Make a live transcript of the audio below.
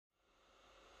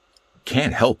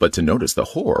can't help but to notice the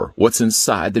horror. What's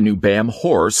inside the new BAM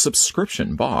Horror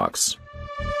subscription box?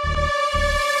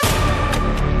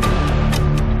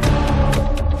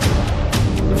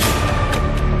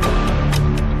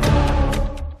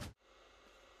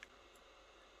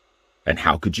 And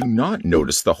how could you not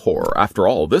notice the horror? After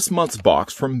all, this month's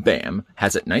box from BAM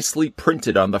has it nicely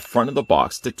printed on the front of the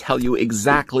box to tell you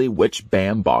exactly which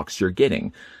BAM box you're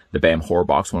getting. The BAM Horror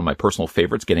Box, one of my personal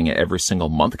favorites, getting it every single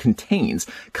month, contains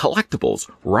collectibles,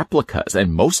 replicas,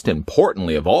 and most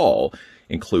importantly of all,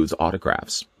 includes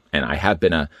autographs. And I have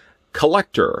been a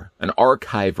collector, an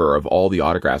archiver of all the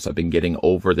autographs I've been getting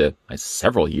over the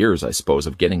several years, I suppose,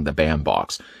 of getting the BAM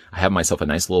box. I have myself a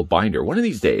nice little binder. One of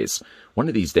these days,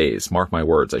 mark my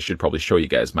words, I should probably show you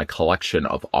guys my collection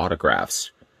of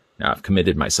autographs. Now, I've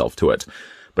committed myself to it.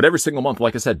 But every single month,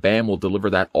 like I said, BAM will deliver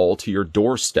that all to your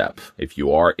doorstep. If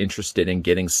you are interested in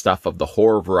getting stuff of the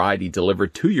horror variety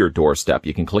delivered to your doorstep,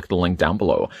 you can click the link down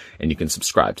below and you can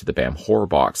subscribe to the BAM Horror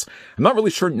Box. I'm not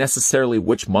really sure necessarily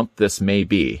which month this may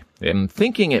be. I'm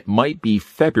thinking it might be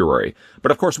February,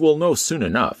 but of course we'll know soon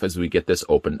enough as we get this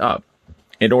opened up.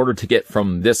 In order to get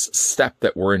from this step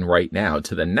that we're in right now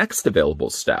to the next available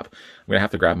step, I'm going to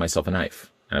have to grab myself a knife.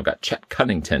 And I've got Chet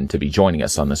Cunnington to be joining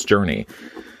us on this journey.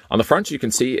 On the front, you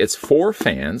can see it's for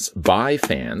fans, by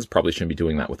fans. Probably shouldn't be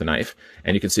doing that with a knife.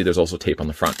 And you can see there's also tape on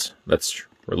the front. Let's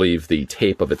relieve the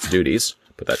tape of its duties.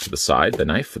 Put that to the side, the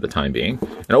knife for the time being.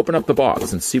 And open up the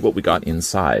box and see what we got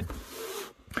inside.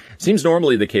 Seems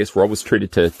normally the case we're always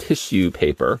treated to tissue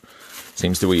paper.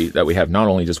 Seems that we have not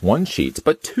only just one sheet,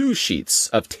 but 2 sheets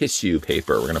of tissue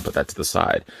paper. We're going to put that to the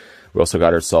side. We also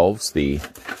got ourselves the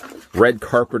red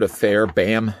carpet affair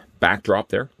BAM backdrop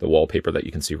there. The wallpaper that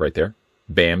you can see right there.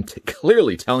 BAM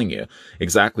clearly telling you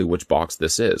exactly which box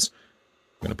this is.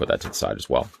 I'm going to put that to the side as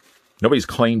well. Nobody's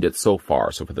claimed it so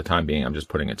far, so for the time being, I'm just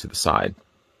putting it to the side.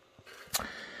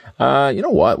 You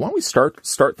know what? Why don't we start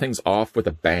things off with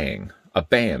a bang? A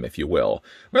BAM, if you will.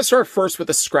 I'm going to start first with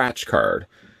a scratch card.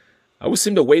 I always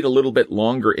seem to wait a little bit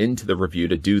longer into the review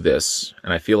to do this,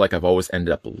 and I feel like I've always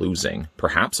ended up losing.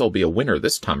 Perhaps I'll be a winner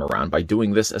this time around by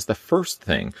doing this as the first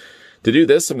thing. To do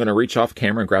this, I'm going to reach off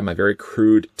camera and grab my very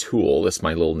crude tool. This is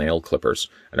my little nail clippers.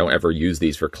 I don't ever use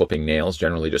these for clipping nails,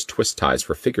 generally just twist ties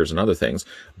for figures and other things.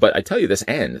 But I tell you, this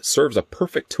end serves a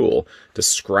perfect tool to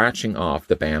scratching off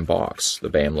the BAM box, the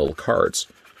BAM little cards.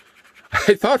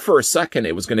 I thought for a second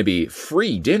it was going to be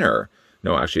free dinner.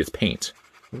 No, actually, it's paint.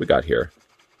 What do we got here?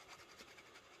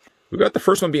 We got the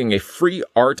first one being a free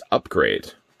art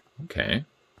upgrade. Okay.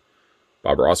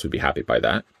 Bob Ross would be happy by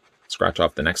that. Scratch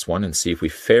off the next one and see if we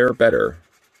fare better.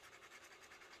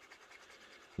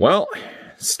 Well,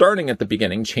 starting at the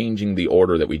beginning, changing the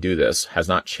order that we do this has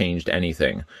not changed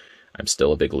anything. I'm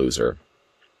still a big loser.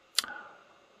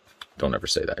 Don't ever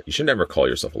say that. You should never call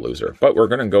yourself a loser. But we're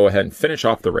going to go ahead and finish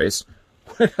off the race.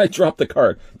 I dropped the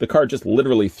card. The card just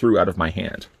literally threw out of my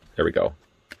hand. There we go.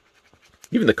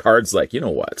 Even the card's like, you know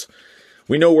what?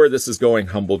 We know where this is going,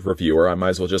 humbled reviewer. I might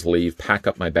as well just leave, pack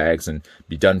up my bags, and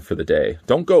be done for the day.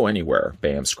 Don't go anywhere,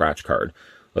 BAM scratch card.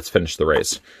 Let's finish the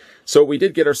race. So we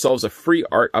did get ourselves a free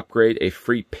art upgrade, a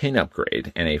free pin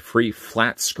upgrade, and a free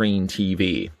flat screen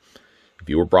TV. If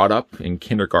you were brought up in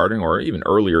kindergarten or even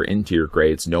earlier into your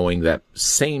grades knowing that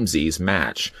samesies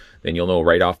match, then you'll know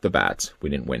right off the bat we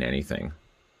didn't win anything.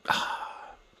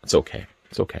 It's okay.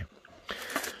 It's okay.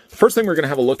 First thing we're going to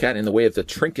have a look at in the way of the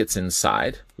trinkets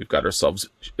inside, we've got ourselves,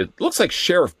 it looks like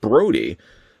Sheriff Brody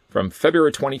from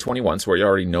February 2021, so we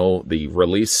already know the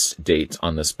release date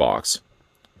on this box.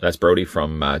 That's Brody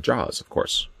from Jaws, of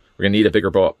course. We're going to need a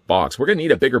bigger box. We're going to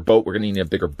need a bigger boat. We're going to need a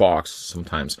bigger box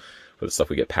sometimes for the stuff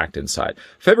we get packed inside.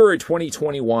 February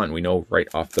 2021, we know right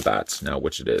off the bat now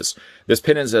which it is. This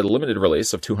pin is a limited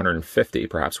release of 250.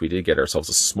 Perhaps we did get ourselves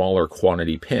a smaller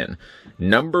quantity pin.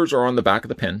 Numbers are on the back of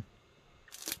the pin,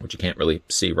 which you can't really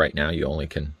see right now. You only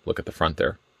can look at the front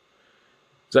there.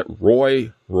 Is that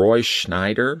Roy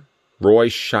Schneider? Roy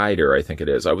Scheider, I think it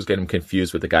is. I always get him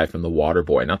confused with the guy from The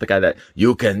Waterboy. Not the guy that,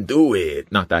 you can do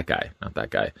it. Not that guy. Not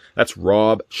that guy. That's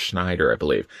Rob Schneider, I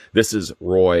believe. This is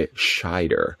Roy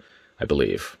Scheider, I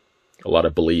believe. A lot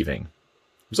of believing.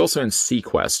 He was also in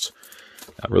Sequest.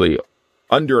 A really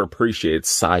underappreciated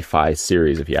sci-fi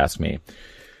series, if you ask me.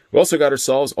 We also got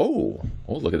ourselves, oh,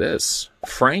 look at this.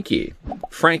 Frankie.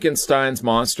 Frankenstein's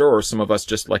monster, or some of us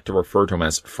just like to refer to him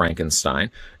as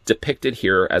Frankenstein, depicted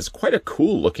here as quite a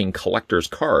cool looking collector's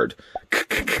card.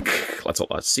 That's a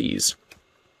lot of C's.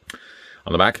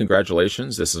 On the back,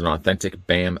 congratulations. This is an authentic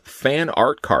BAM fan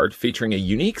art card featuring a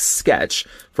unique sketch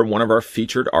from one of our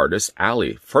featured artists,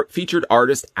 Ali. Featured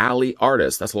artist, Ali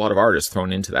artist. That's a lot of artists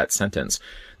thrown into that sentence.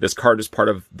 This card is part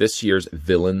of this year's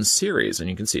Villain series, and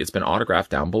you can see it's been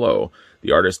autographed down below.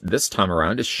 The artist this time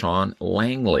around is Sean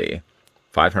Langley.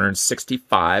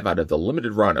 565 out of the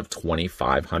limited run of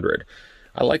 2,500.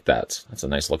 I like that. That's a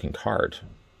nice looking card.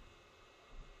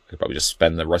 I could probably just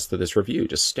spend the rest of this review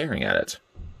just staring at it.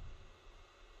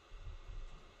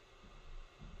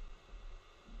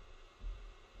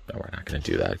 No, we're not going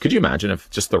to do that. Could you imagine if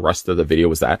just the rest of the video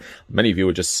was that? Many of you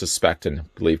would just suspect and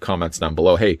leave comments down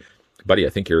below. Hey, buddy, I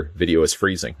think your video is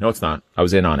freezing. No, it's not. I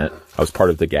was in on it. I was part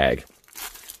of the gag.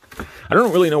 I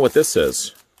don't really know what this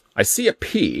is. I see a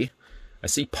P. I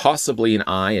see possibly an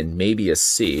I and maybe a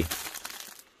C.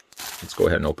 Let's go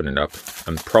ahead and open it up.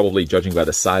 I'm probably, judging by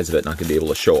the size of it, not going to be able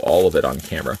to show all of it on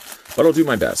camera, but I'll do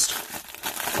my best.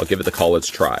 I'll give it the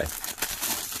college try.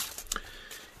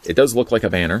 It does look like a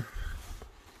banner.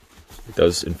 It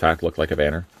does, in fact, look like a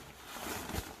banner.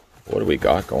 What do we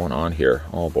got going on here?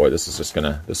 Oh boy, this is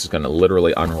gonna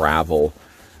literally unravel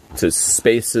to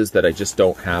spaces that I just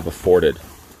don't have afforded.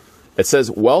 It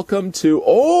says, welcome to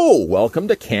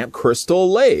Camp Crystal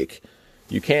Lake.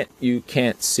 You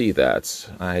can't see that.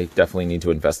 I definitely need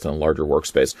to invest in a larger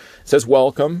workspace. It says,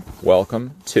 welcome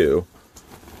to,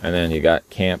 and then you got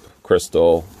Camp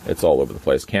Crystal. It's all over the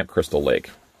place. Camp Crystal Lake.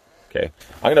 Okay.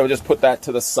 I'm going to just put that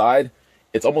to the side.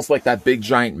 It's almost like that big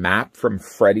giant map from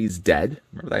Freddy's Dead.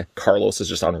 Remember that? Carlos is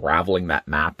just unraveling that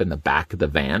map in the back of the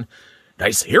van.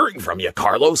 Nice hearing from you,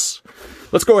 Carlos.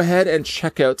 Let's go ahead and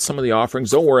check out some of the offerings.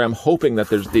 Don't worry, I'm hoping that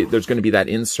there's going to be that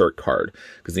insert card,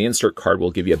 because the insert card will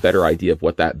give you a better idea of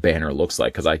what that banner looks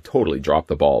like, because I totally dropped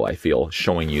the ball, I feel,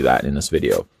 showing you that in this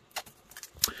video.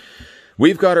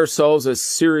 We've got ourselves a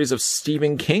series of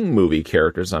Stephen King movie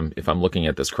characters, if I'm looking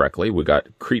at this correctly. We got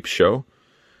Creepshow.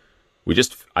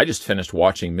 I just finished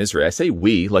watching Misery. I say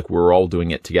we, like we're all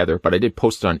doing it together, but I did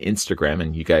post it on Instagram,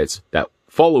 and you guys that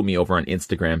follow me over on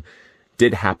Instagram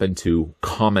did happen to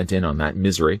comment in on that.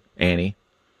 Misery, Annie.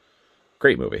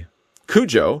 Great movie.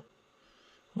 Cujo.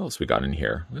 What else we got in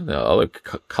here? We have a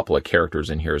couple of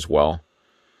characters in here as well.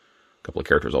 A couple of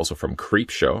characters also from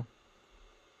Creepshow.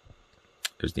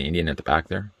 There's the Indian at the back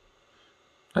there.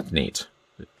 That's neat.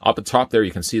 Up at the top there,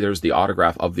 you can see there's the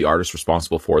autograph of the artist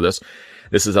responsible for this.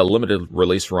 This is a limited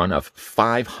release run of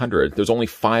 500. There's only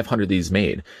 500 of these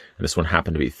made. And this one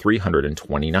happened to be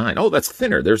 329. Oh, that's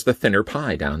thinner. There's the thinner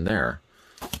pie down there.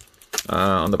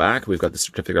 On the back, we've got the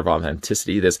certificate of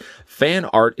authenticity. This fan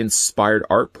art inspired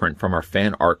art print from our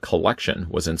fan art collection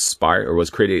was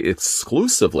created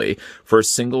exclusively for a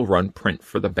single run print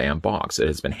for the BAM box. It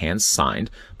has been hand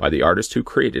signed by the artist who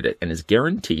created it and is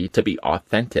guaranteed to be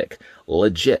authentic,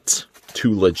 legit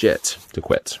to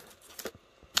quit.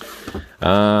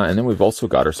 And then we've also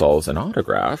got ourselves an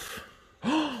autograph.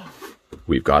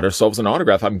 We've got ourselves an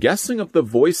autograph, I'm guessing, of the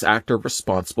voice actor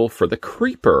responsible for the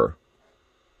Creeper.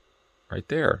 Right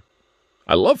there.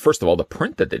 I love, first of all, the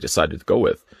print that they decided to go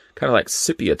with. Kind of like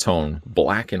sepia tone,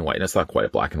 black and white. And it's not quite a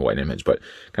black and white image, but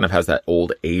kind of has that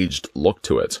old aged look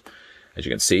to it. As you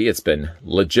can see, it's been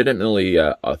legitimately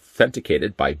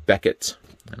authenticated by Beckett.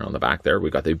 And on the back there,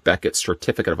 we've got the Beckett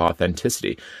Certificate of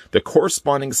Authenticity. The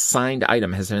corresponding signed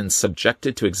item has been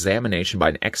subjected to examination by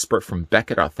an expert from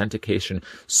Beckett Authentication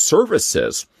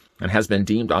Services and has been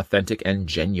deemed authentic and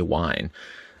genuine.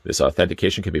 This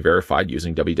authentication can be verified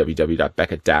using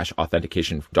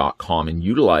www.beckett-authentication.com and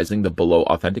utilizing the below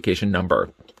authentication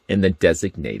number in the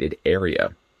designated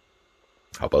area.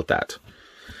 How about that?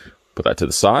 Put that to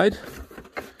the side.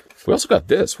 We also got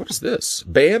this. What is this?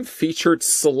 BAM Featured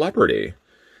Celebrity.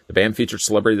 The BAM Featured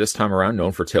Celebrity this time around,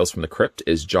 known for Tales from the Crypt,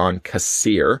 is John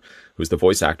Kassir, who's the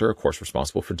voice actor, of course,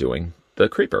 responsible for doing the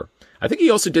Creeper. I think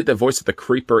he also did the voice of the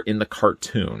Creeper in the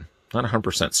cartoon. Not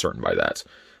 100% certain by that.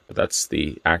 But that's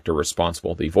the actor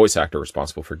responsible, the voice actor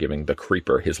responsible for giving the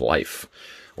Creeper his life,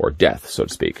 or death, so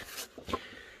to speak. Now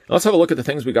let's have a look at the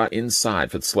things we got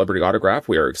inside for the celebrity autograph.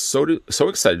 We are so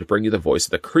excited to bring you the voice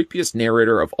of the creepiest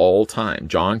narrator of all time,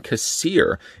 John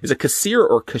Kassir. Is it Kassir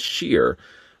or Kashir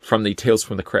from the Tales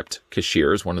from the Crypt?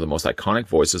 Kashir is one of the most iconic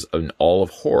voices in all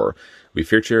of horror. We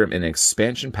featured him in an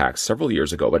expansion pack several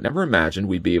years ago, but never imagined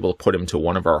we'd be able to put him into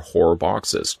one of our horror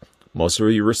boxes. Most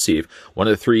of you receive one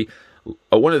of the three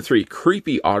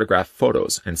creepy autograph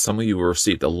photos, and some of you will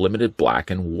receive the limited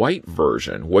black and white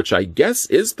version, which I guess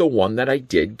is the one that I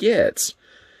did get.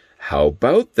 How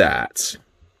about that?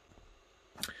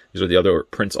 These are the other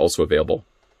prints also available.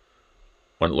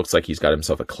 One that looks like he's got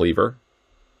himself a cleaver.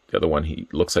 The other one, he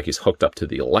looks like he's hooked up to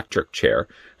the electric chair.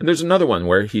 And there's another one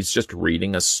where he's just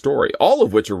reading a story, all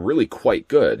of which are really quite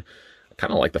good. I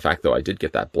kind of like the fact, though, I did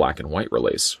get that black and white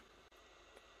release.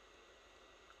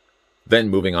 Then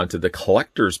moving on to the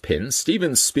collector's pin,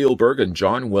 Steven Spielberg and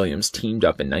John Williams teamed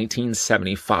up in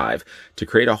 1975 to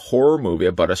create a horror movie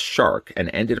about a shark and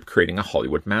ended up creating a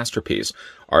Hollywood masterpiece.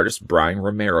 Artist Brian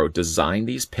Romero designed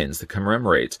these pins to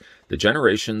commemorate the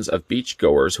generations of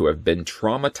beachgoers who have been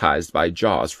traumatized by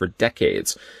Jaws for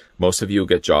decades. Most of you will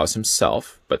get Jaws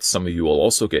himself, but some of you will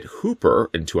also get Hooper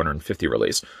in 250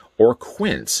 release or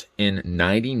Quint in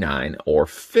 99 or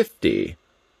 50.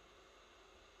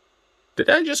 Did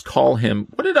I just call him,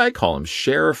 what did I call him?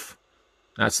 Sheriff?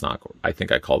 That's not, I think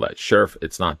I called that Sheriff.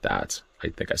 It's not that. I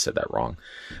think I said that wrong.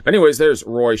 But anyways, there's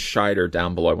Roy Scheider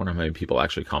down below. I wonder how many people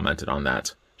actually commented on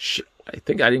that. I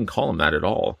think I didn't call him that at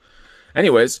all.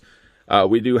 Anyways,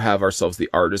 we do have ourselves the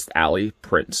Artist Alley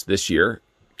prints this year.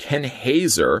 Ken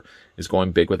Hazer is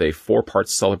going big with a 4-part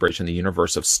celebration of the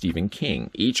universe of Stephen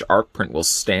King. Each art print will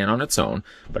stand on its own,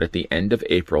 but at the end of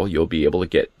April, you'll be able to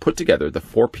get put together the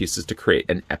 4 pieces to create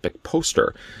an epic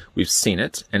poster. We've seen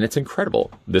it, and it's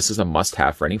incredible. This is a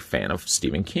must-have for any fan of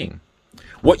Stephen King.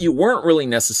 What you weren't really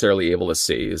necessarily able to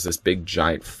see is this big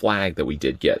giant flag that we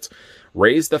did get.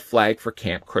 Raise the flag for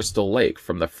Camp Crystal Lake.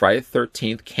 From the Friday the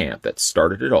 13th camp that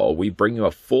started it all, we bring you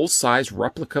a full-size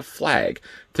replica flag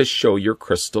to show your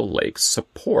Crystal Lake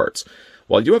support.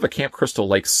 While you have a Camp Crystal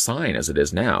Lake sign as it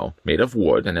is now, made of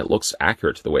wood, and it looks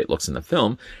accurate to the way it looks in the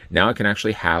film, now I can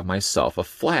actually have myself a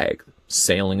flag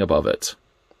sailing above it.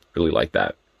 Really like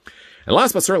that. And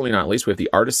last but certainly not least, we have the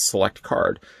Artist Select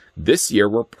card. This year,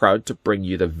 we're proud to bring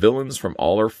you the villains from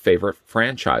all our favorite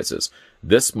franchises.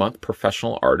 This month,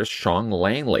 professional artist Sean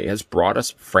Langley has brought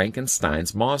us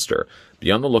Frankenstein's monster.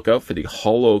 Be on the lookout for the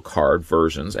holo card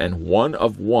versions and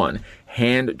one-of-one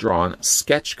hand-drawn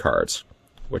sketch cards,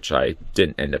 which I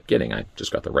didn't end up getting. I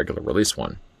just got the regular release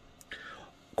one.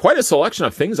 Quite a selection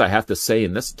of things I have to say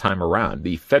in this time around,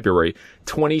 the February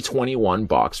 2021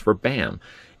 box for BAM.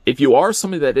 If you are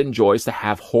somebody that enjoys to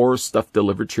have horror stuff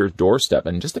delivered to your doorstep,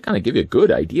 and just to kind of give you a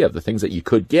good idea of the things that you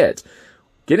could get,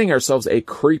 getting ourselves a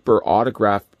Creeper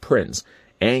autographed prints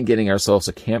and getting ourselves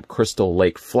a Camp Crystal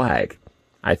Lake flag,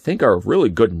 I think are really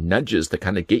good nudges to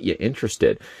kind of get you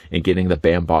interested in getting the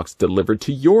BAM box delivered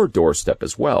to your doorstep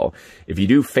as well. If you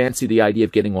do fancy the idea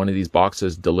of getting one of these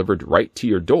boxes delivered right to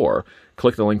your door,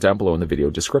 click the link down below in the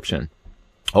video description.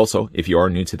 Also, if you are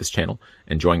new to this channel,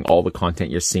 enjoying all the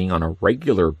content you're seeing on a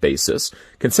regular basis,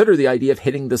 consider the idea of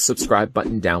hitting the subscribe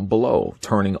button down below,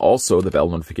 turning also the bell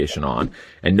notification on,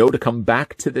 and know to come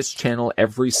back to this channel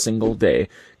every single day,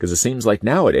 because it seems like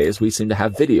nowadays we seem to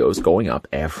have videos going up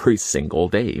every single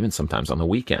day, even sometimes on the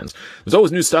weekends. There's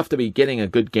always new stuff to be getting a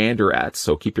good gander at,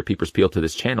 so keep your peepers peeled to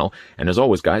this channel. And as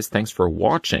always, guys, thanks for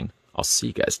watching. I'll see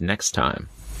you guys next time.